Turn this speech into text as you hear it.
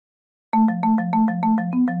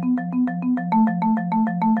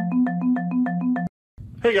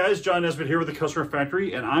Hey guys, John Nesbitt here with the Customer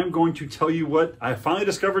Factory, and I'm going to tell you what I finally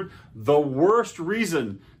discovered the worst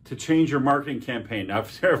reason to change your marketing campaign. Now,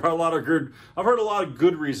 I've heard a lot of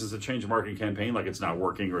good reasons to change a marketing campaign, like it's not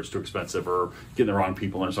working or it's too expensive or getting the wrong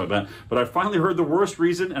people or something like that. But I finally heard the worst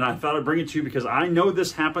reason, and I thought I'd bring it to you because I know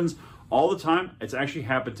this happens all the time. It's actually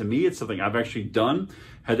happened to me. It's something I've actually done,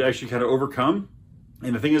 had to actually kind of overcome.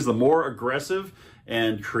 And the thing is, the more aggressive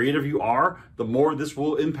and creative you are, the more this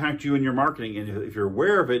will impact you in your marketing. And if you're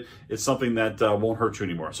aware of it, it's something that won't hurt you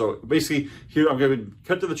anymore. So basically, here I'm going to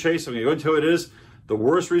cut to the chase. I'm going to go into who it is. The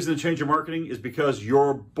worst reason to change your marketing is because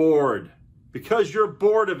you're bored. Because you're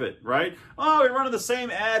bored of it, right? Oh, we're running the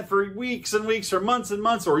same ad for weeks and weeks or months and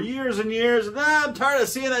months or years and years. And I'm tired of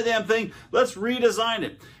seeing that damn thing. Let's redesign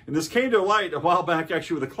it. And this came to light a while back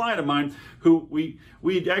actually with a client of mine who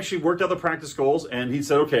we actually worked out the practice goals, and he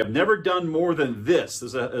said, okay, I've never done more than this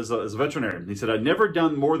as a veterinarian. He said, I've never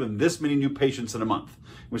done more than this many new patients in a month.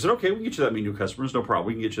 And we said, okay, we can get you that many new customers, no problem.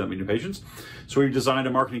 We can get you that many new patients. So we designed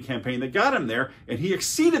a marketing campaign that got him there, and he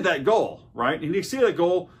exceeded that goal, right? And he exceeded that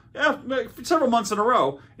goal several months in a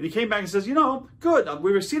row, and he came back and says, you know, good,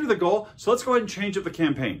 we exceeded the goal, so let's go ahead and change up the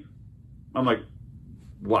campaign. I'm like,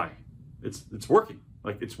 why? It's working.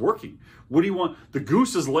 Like, it's working. What do you want? The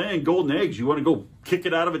goose is laying golden eggs. You want to go kick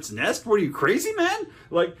it out of its nest? What are you, crazy, man?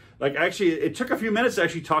 Like actually, it took a few minutes to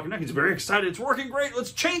actually talk to him. He's very excited. It's working great.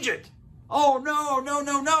 Let's change it. Oh,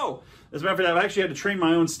 no. As a matter of fact, I've actually had to train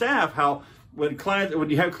my own staff how when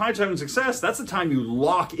you have clients having success, that's the time you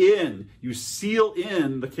lock in, you seal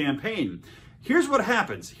in the campaign. Here's what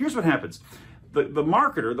happens. The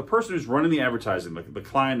marketer, the person who's running the advertising, the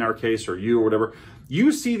client in our case, or you or whatever,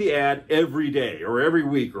 you see the ad every day or every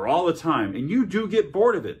week or all the time, and you do get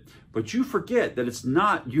bored of it. But you forget that it's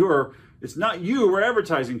not you we're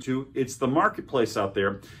advertising to, it's the marketplace out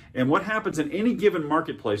there. And what happens in any given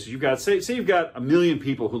marketplace is you've got, say you've got 1 million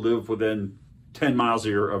people who live within 10 miles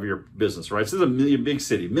of your business, right? So this is a big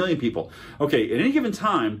city, 1 million people. Okay, at any given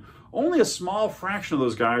time, only a small fraction of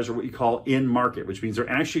those guys are what you call in market, which means they're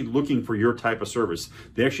actually looking for your type of service.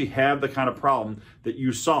 They actually have the kind of problem that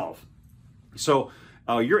you solve. So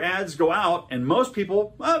your ads go out, and most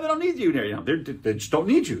people, they don't need you. They just don't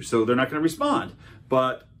need you, so they're not going to respond.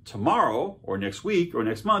 But tomorrow or next week or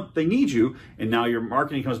next month, they need you, and now your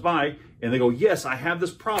marketing comes by, and they go, yes, I have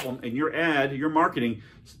this problem, and your marketing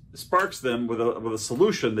sparks them with a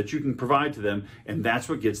solution that you can provide to them, and that's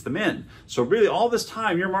what gets them in. So really, all this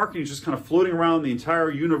time, your marketing is just kind of floating around the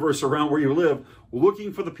entire universe around where you live,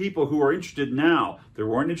 looking for the people who are interested now. They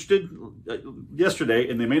weren't interested yesterday,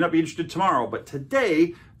 and they may not be interested tomorrow, but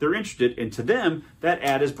today they're interested, and to them, that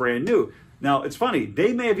ad is brand new. Now, it's funny,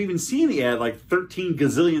 they may have even seen the ad like 13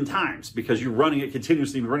 gazillion times because you're running it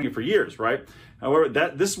continuously, you've been running it for years, right? However,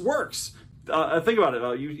 this works. Think about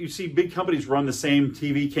it. You see big companies run the same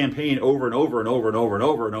TV campaign over and over and over and over and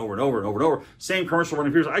over and over and over and over and over. Same commercial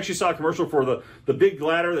running for years. I actually saw a commercial for the big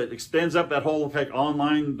ladder that extends up that whole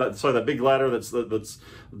online. That big ladder that's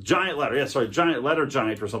giant ladder. Yeah, sorry, giant ladder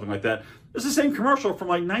giant or something like that. It's the same commercial from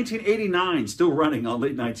like 1989, still running on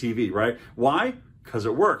late night TV, right? Why? Because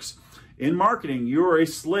it works. In marketing, you're a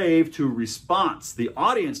slave to response. The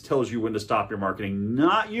audience tells you when to stop your marketing,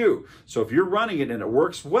 not you. So if you're running it and it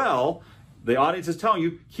works well, the audience is telling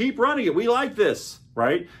you, keep running it. We like this,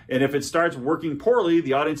 right? And if it starts working poorly,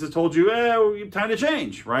 the audience has told you, time to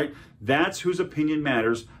change, right? That's whose opinion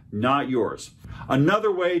matters, not yours.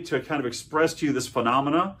 Another way to kind of express to you this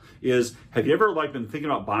phenomena is, have you ever been thinking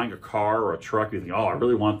about buying a car or a truck? You think, oh, I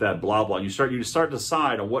really want that, blah, blah. And you start to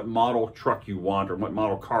decide on what model truck you want or what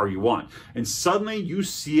model car you want. And suddenly you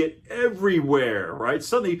see it everywhere, right?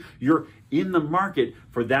 Suddenly you're in the market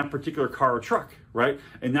for that particular car or truck, right?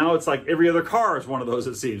 And now it's like every other car is one of those,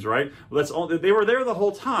 it seems, right? Well, they were there the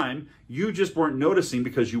whole time. You just weren't noticing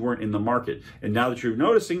because you weren't in the market. And now that you're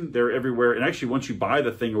noticing, they're everywhere. And actually, once you buy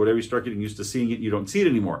the thing or whatever, you start getting used to seeing it, you don't see it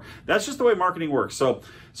anymore. That's just the way marketing works.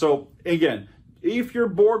 So again, if you're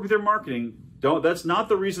bored with your marketing, that's not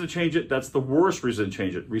the reason to change it. That's the worst reason to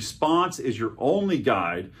change it. Response is your only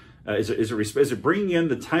guide. Is it bringing in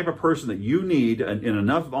the type of person that you need in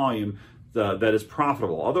enough volume that is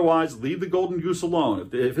profitable? Otherwise, leave the golden goose alone.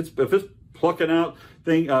 If it's plucking out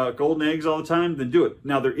golden eggs all the time, then do it.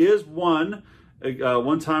 Now, there is one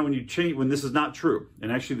one time when you change, when this is not true,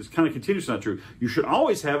 and actually this kind of continues not true, you should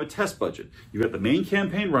always have a test budget. You've got the main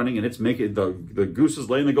campaign running and it's making the goose is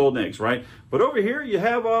laying the golden eggs, right? But over here you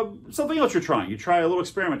have something else you're trying. You try a little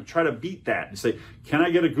experiment to try to beat that. You say, can I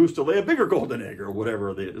get a goose to lay a bigger golden egg or whatever?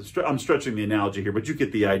 I'm stretching the analogy here, but you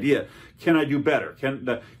get the idea. Can I do better?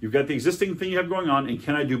 You've got the existing thing you have going on, and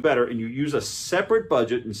can I do better? And you use a separate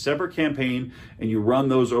budget and separate campaign, and you run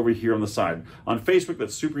those over here on the side. On Facebook,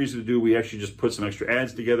 that's super easy to do. We actually just put some extra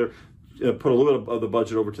ads together, put a little bit of the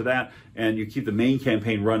budget over to that, and you keep the main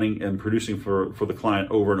campaign running and producing for the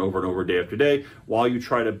client over and over and over, day after day, while you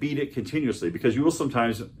try to beat it continuously, because you will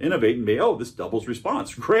sometimes innovate and be, oh, this doubles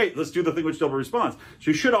response. Great, let's do the thing which doubles response.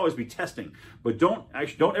 So you should always be testing, but don't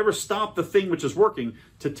ever stop the thing which is working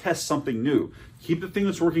to test something new. Keep the thing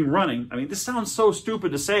that's working running. I mean, this sounds so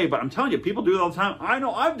stupid to say, but I'm telling you, people do it all the time. I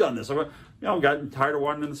know I've done this. I've gotten tired of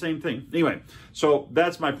wanting the same thing. Anyway, so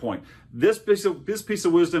that's my point. This piece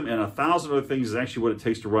of wisdom and 1,000 other things is actually what it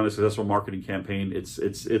takes to run a successful marketing campaign.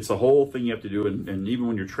 It's a whole thing you have to do, and even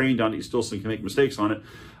when you're trained on it, you still can make mistakes on it.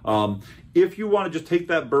 If you want to just take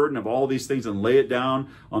that burden of all these things and lay it down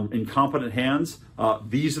in competent hands,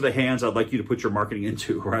 these are the hands I'd like you to put your marketing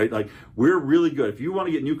into, right? Like, we're really good. If you want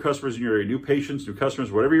to get new customers in your area, new patients, new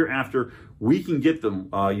customers, whatever you're after, we can get them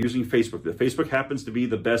using Facebook. The Facebook happens to be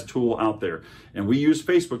the best tool out there, and we use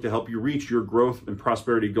Facebook to help you reach your growth and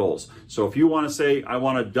prosperity goals. So if you want to say, I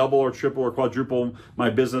want to double or triple or quadruple my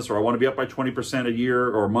business, or I want to be up by 20% a year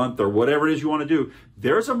or a month, or whatever it is you want to do,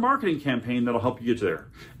 there's a marketing campaign that'll help you get there.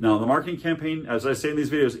 Now, the marketing campaign, as I say in these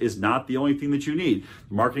videos, is not the only thing that you need.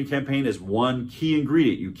 The marketing campaign is one key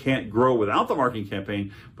ingredient. You can't grow without the marketing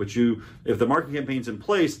campaign, but if the marketing campaign's in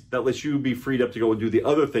place, that lets you be freed up to go and do the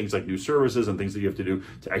other things like new services and things that you have to do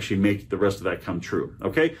to actually make the rest of that come true.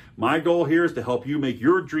 Okay? My goal here is to help you make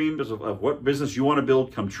your dreams of what business you want to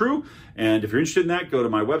build come true. And if you're interested in that, go to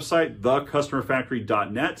my website,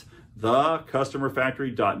 thecustomerfactory.net.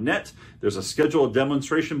 thecustomerfactory.net. There's a schedule a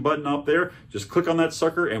demonstration button up there. Just click on that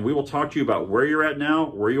sucker and we will talk to you about where you're at now,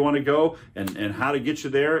 where you want to go, and how to get you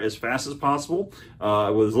there as fast as possible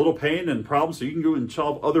with as little pain and problems, so you can go and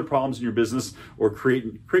solve other problems in your business or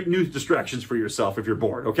create new distractions for yourself if you're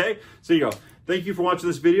bored. Okay? So you go. Thank you for watching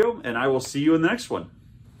this video, and I will see you in the next one.